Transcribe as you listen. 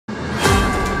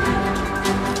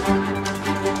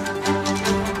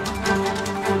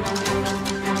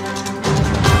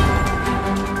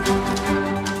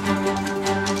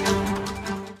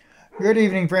Good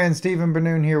evening, friends. Stephen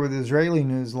Benoon here with Israeli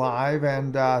News Live,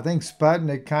 and I think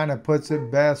Sputnik kind of puts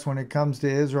it best when it comes to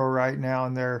Israel right now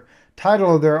in their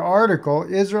title of their article,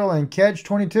 Israel and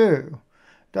Catch-22.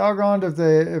 Doggone if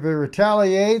it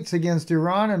retaliates against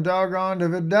Iran, and doggone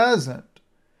if it doesn't.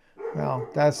 Well,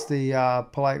 that's the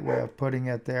polite way of putting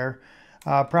it there.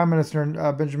 Prime Minister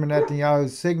Benjamin Netanyahu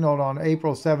signaled on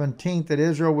April 17th that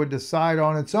Israel would decide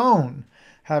on its own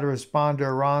how to respond to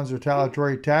Iran's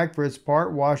retaliatory attack. For its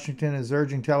part, Washington is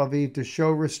urging Tel Aviv to show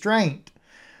restraint.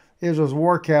 Israel's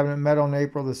war cabinet met on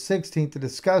April the 16th to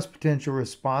discuss potential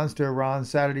response to Iran's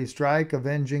Saturday strike,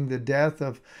 avenging the death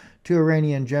of 2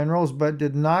 Iranian generals, but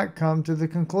did not come to the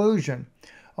conclusion.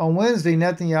 On Wednesday,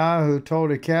 Netanyahu told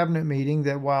a cabinet meeting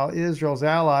that while Israel's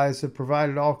allies have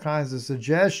provided all kinds of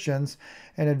suggestions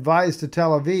and advice to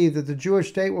Tel Aviv, that the Jewish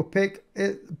state will pick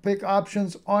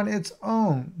options on its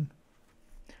own.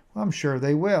 Well, I'm sure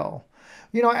they will.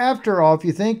 You know, after all, if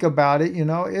you think about it, you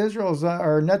know,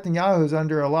 Netanyahu's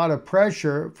under a lot of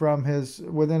pressure from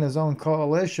within his own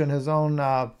coalition, his own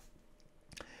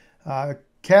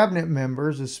cabinet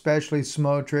members, especially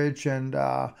Smotrich and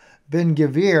Ben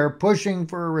Gvir, pushing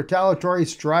for a retaliatory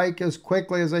strike as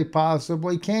quickly as they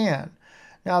possibly can.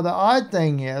 Now, the odd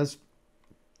thing is,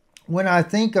 when I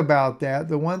think about that,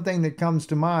 the one thing that comes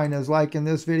to mind is like in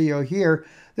this video here,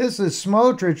 this is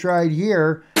Smotrich right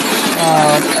here.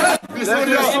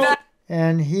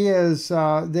 And he is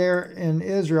there in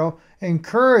Israel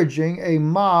encouraging a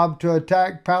mob to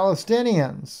attack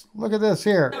Palestinians. Look at this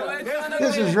here.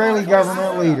 This Israeli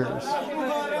government leaders.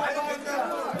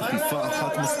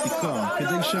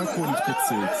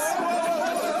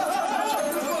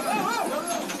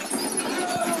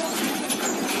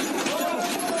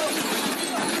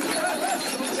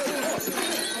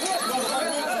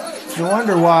 You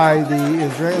wonder why the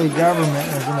Israeli government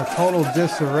is in a total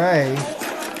disarray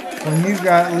when you've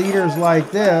got leaders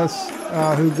like this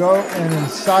who go and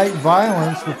incite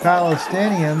violence with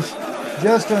Palestinians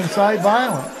just to incite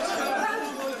violence.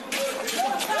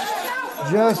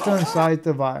 Just to incite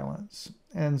the violence.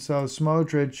 And so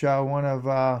Smotrich,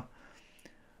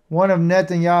 one of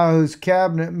Netanyahu's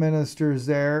cabinet ministers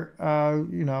there,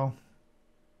 you know,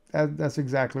 that's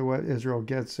exactly what Israel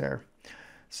gets there.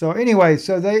 So anyway,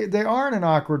 so they are in an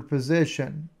awkward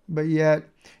position, but yet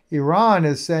Iran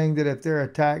is saying that if they're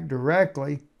attacked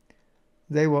directly,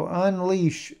 they will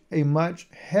unleash a much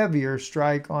heavier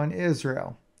strike on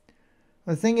Israel.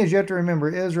 The thing is, you have to remember,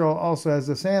 Israel also has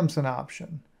the Samson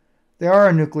option. They are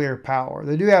a nuclear power.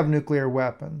 They do have nuclear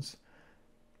weapons,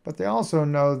 but they also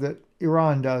know that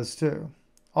Iran does too.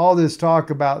 All this talk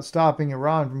about stopping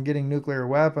Iran from getting nuclear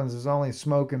weapons is only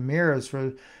smoke and mirrors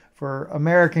for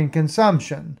American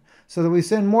consumption, so that we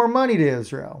send more money to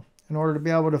Israel in order to be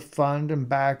able to fund and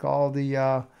back all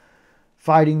the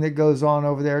fighting that goes on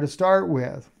over there to start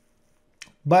with.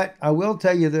 But I will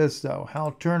tell you this, though.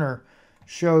 Hal Turner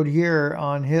showed here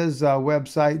on his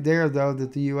website there, though,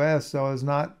 that the U.S., though, is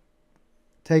not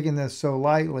taking this so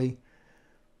lightly.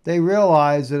 They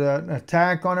realize that an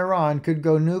attack on Iran could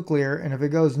go nuclear, and if it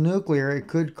goes nuclear, it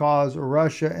could cause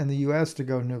Russia and the U.S. to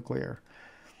go nuclear.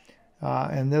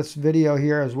 And this video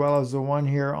here, as well as the one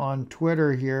here on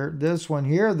Twitter here, this one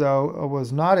here, though,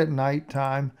 was not at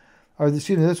nighttime, or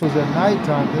excuse me, this was at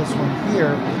nighttime, this one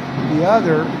here. The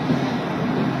other,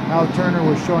 Al Turner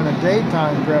was showing a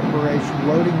daytime preparation,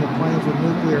 loading the planes with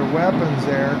nuclear weapons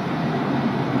there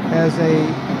as a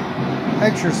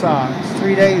exercise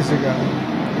 3 days ago.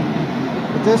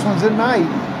 But this one's at night.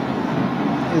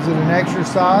 Is it an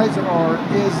exercise, or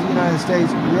is the United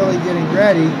States really getting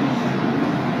ready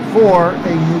for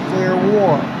a nuclear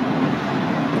war?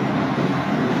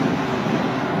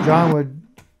 John Wood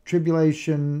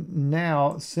Tribulation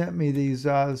Now sent me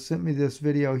this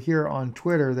video here on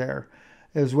Twitter there,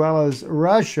 as well as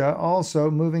Russia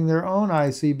also moving their own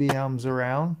ICBMs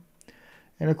around.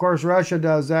 And of course, Russia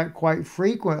does that quite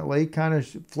frequently, kind of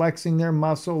flexing their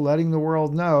muscle, letting the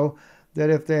world know that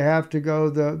if they have to go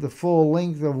the full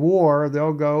length of war,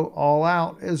 they'll go all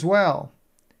out as well.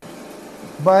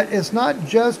 But it's not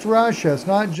just Russia, it's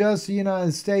not just the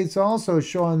United States also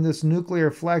showing this nuclear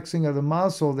flexing of the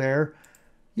muscle there.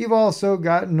 You've also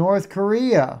got North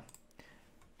Korea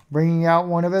bringing out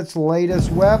one of its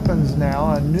latest weapons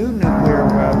now, a new nuclear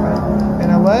weapon,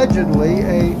 and allegedly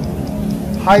a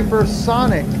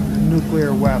hypersonic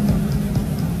nuclear weapon.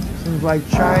 Seems like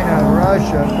China and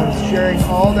Russia have been sharing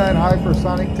all that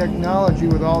hypersonic technology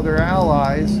with all their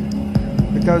allies,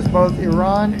 because both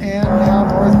Iran and now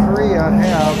North Korea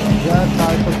have that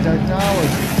type of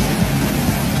technology.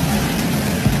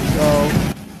 So,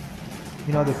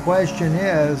 you know, the question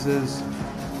is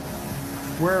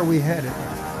where are we headed?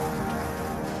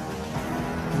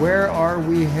 Where are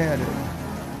we headed?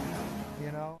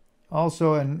 You know.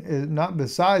 Also, and not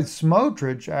besides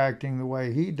Smotrich acting the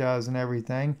way he does and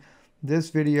everything,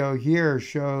 this video here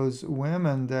shows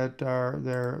women that are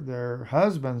their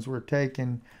husbands were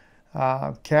taken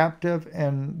captive,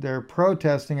 and they're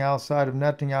protesting outside of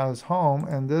Netanyahu's home,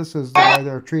 and this is the way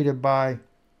they're treated by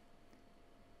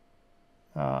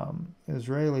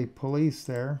Israeli police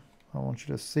there. I want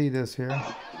you to see this here.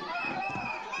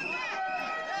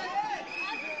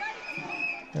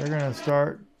 They're going to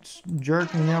start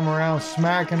jerking them around,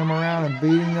 smacking them around, and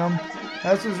beating them.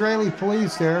 That's Israeli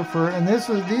police there and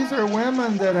these are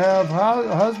women that have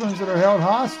husbands that are held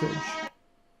hostage.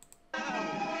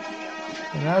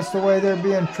 And that's the way they're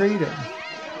being treated.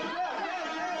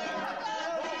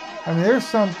 I mean, there's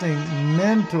something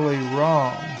mentally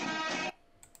wrong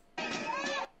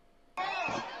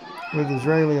with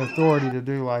Israeli authority to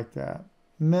do like that.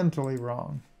 Mentally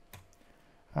wrong.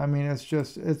 I mean, it's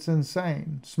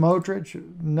insane. Smotrich,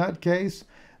 nutcase.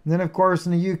 And then, of course,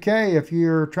 in the UK, if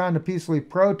you're trying to peacefully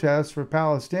protest for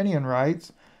Palestinian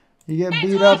rights, you get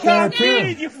beat up there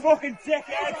too. You fucking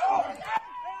dickhead.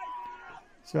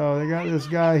 So they got this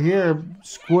guy here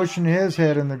squishing his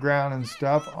head in the ground and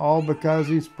stuff, all because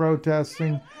he's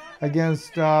protesting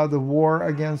against the war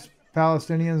against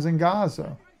Palestinians in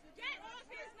Gaza.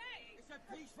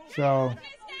 So,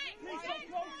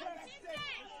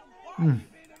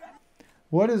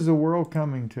 what is the world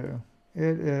coming to?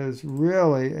 It is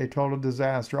really a total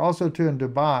disaster. Also, too, in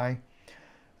Dubai,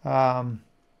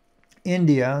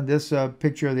 India, this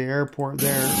picture of the airport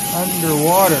there,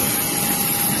 underwater.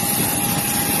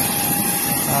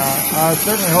 I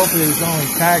certainly hope that he's only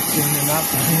taxiing and not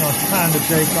trying to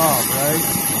take off, right?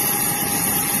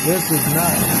 This is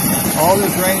nuts. All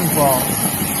this rainfall.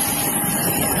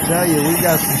 I tell you, we've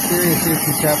got some serious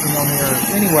issues happening on the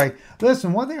earth. Anyway,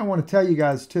 listen, one thing I want to tell you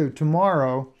guys, too.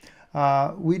 Tomorrow,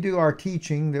 we do our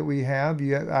teaching that we have.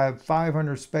 I have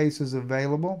 500 spaces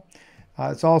available.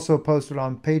 It's also posted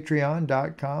on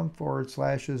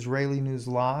patreon.com/Israeli News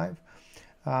Live.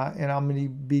 And I'm going to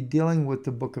be dealing with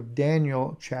the book of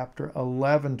Daniel, chapter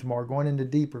 11 tomorrow, going into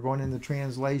deeper, going into the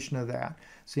translation of that,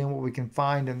 seeing what we can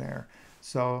find in there.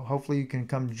 So hopefully you can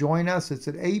come join us. It's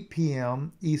at 8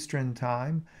 p.m. Eastern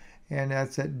Time, and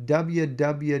that's at www.steven,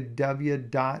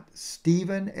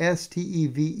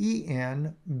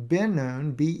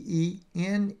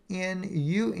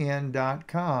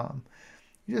 BenNun.com.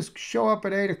 You just show up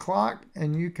at 8 o'clock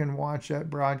and you can watch that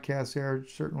broadcast there.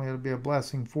 Certainly it'll be a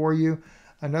blessing for you.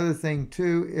 Another thing,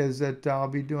 too, is that I'll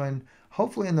be doing,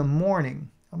 hopefully in the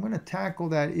morning, I'm going to tackle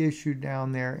that issue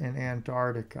down there in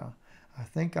Antarctica. I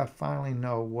think I finally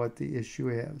know what the issue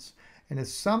is. And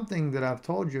it's something that I've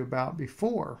told you about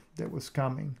before that was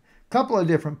coming. A couple of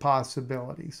different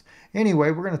possibilities. Anyway,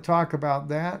 we're going to talk about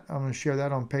that. I'm going to share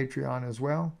that on Patreon as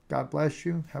well. God bless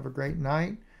you. Have a great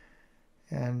night.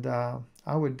 And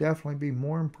I would definitely be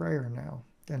more in prayer now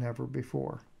than ever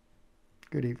before.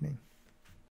 Good evening.